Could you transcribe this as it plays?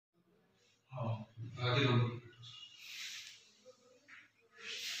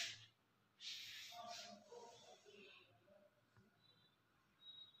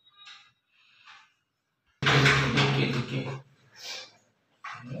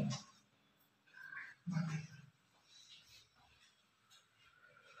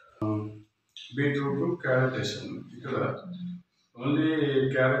Beetroot, carrot వేసాను ఇక్కడ only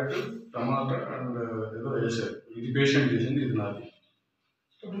carrot tomato and ఏదో వేసారు ఇది పేషెంట్ చేసింది ఇది నాది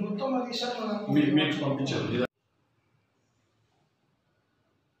మీకు పంపించాను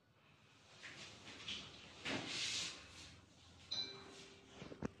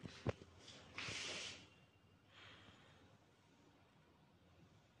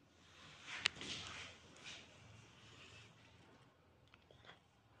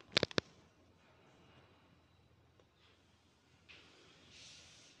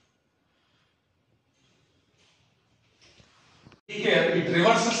Here it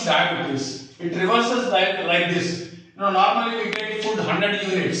reverses diabetes. It reverses like this. Normally we take food 100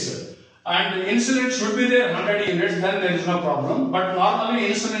 units and insulin should be there 100 units, then there is no problem. But normally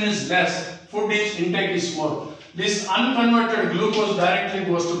insulin is less, food intake is more. This unconverted glucose directly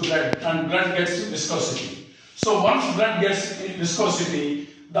goes to blood and blood gets viscosity. So once blood gets viscosity,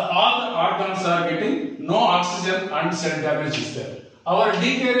 all the organs are getting no oxygen and cell damage is there. Our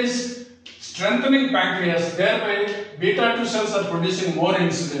decay is strengthening pancreas, thereby beta 2 cells are producing more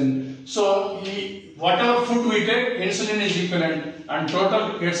insulin. So whatever food we take, insulin is equivalent and total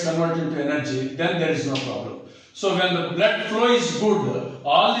gets converted into energy, then there is no problem. So when the blood flow is good,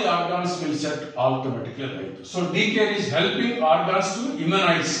 all the organs will set automatically right. So decay is helping organs to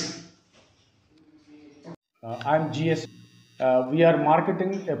immunize. I am GS. We are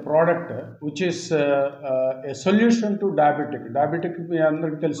marketing a product which is a solution to diabetic. Diabetic,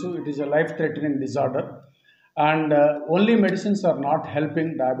 it is a life-threatening disorder, and only medicines are not helping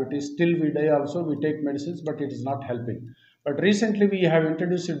diabetes. Till we die also we take medicines, but it is not helping. But recently we have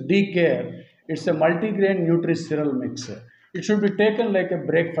introduced D-Care. It's a multigrain Nutri cereal mix. It should be taken like a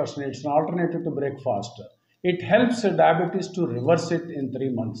breakfast. It's an alternative to breakfast. It helps diabetes to reverse it in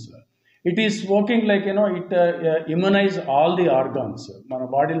 3 months. It is working like, it immunize all the organs. Mana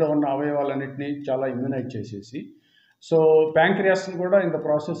body lo unna avayavalanitni chala immunize chesesi. So pancreas kuda in the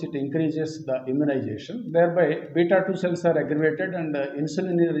process it increases the immunization. Thereby beta 2 cells are aggravated and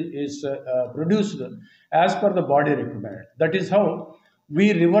insulin is produced as per the body requirement. That is how we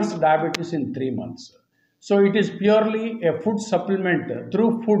reverse diabetes in 3 months. So it is purely a food supplement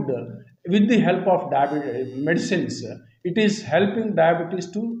through food with the help of diabetes medicines. It is helping diabetes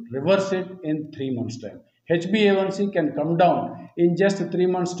to reverse it in 3 months' time. HbA1c can come down in just 3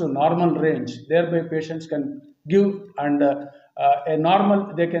 months to normal range. Thereby, patients can give and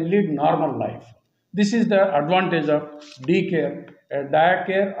they can lead normal life. This is the advantage of D-Care, diet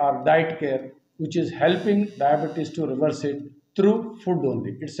care or diet care, which is helping diabetes to reverse it through food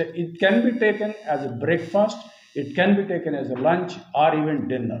only. It can be taken as a breakfast, it can be taken as a lunch or even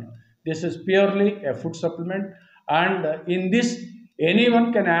dinner. This is purely a food supplement. And in this, anyone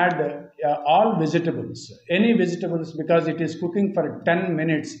can add all vegetables, any vegetables, because it is cooking for 10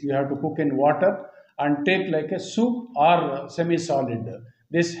 minutes. You have to cook in water and take like a soup or semi-solid.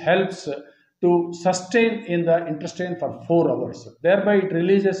 This helps to sustain in the intestine for 4 hours. Thereby, it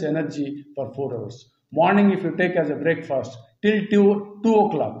releases energy for 4 hours. Morning, if you take as a breakfast till 2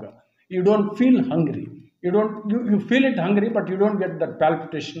 o'clock, you don't feel hungry. You feel it hungry, but you don't get that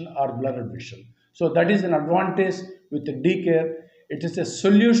palpitation or blurred vision. So that is an advantage with the D-Care. It is a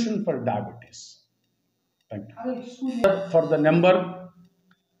solution for diabetes. Thank you. For the number,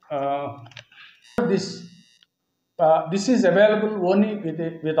 this is available only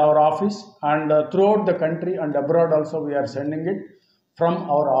with our office, and throughout the country and abroad also we are sending it from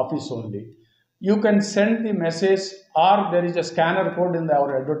our office only. You can send the message, or there is a scanner code in our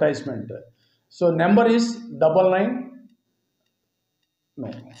advertisement. So number is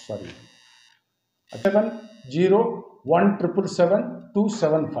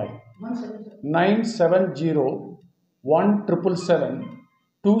 970-177-275.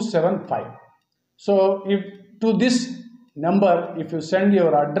 970-177-275. So if to this number, if you send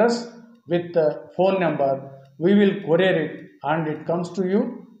your address with the phone number, we will courier it and it comes to you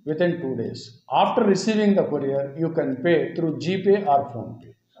within 2 days. After receiving the courier, you can pay through GPay or PhonePe.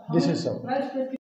 This is how.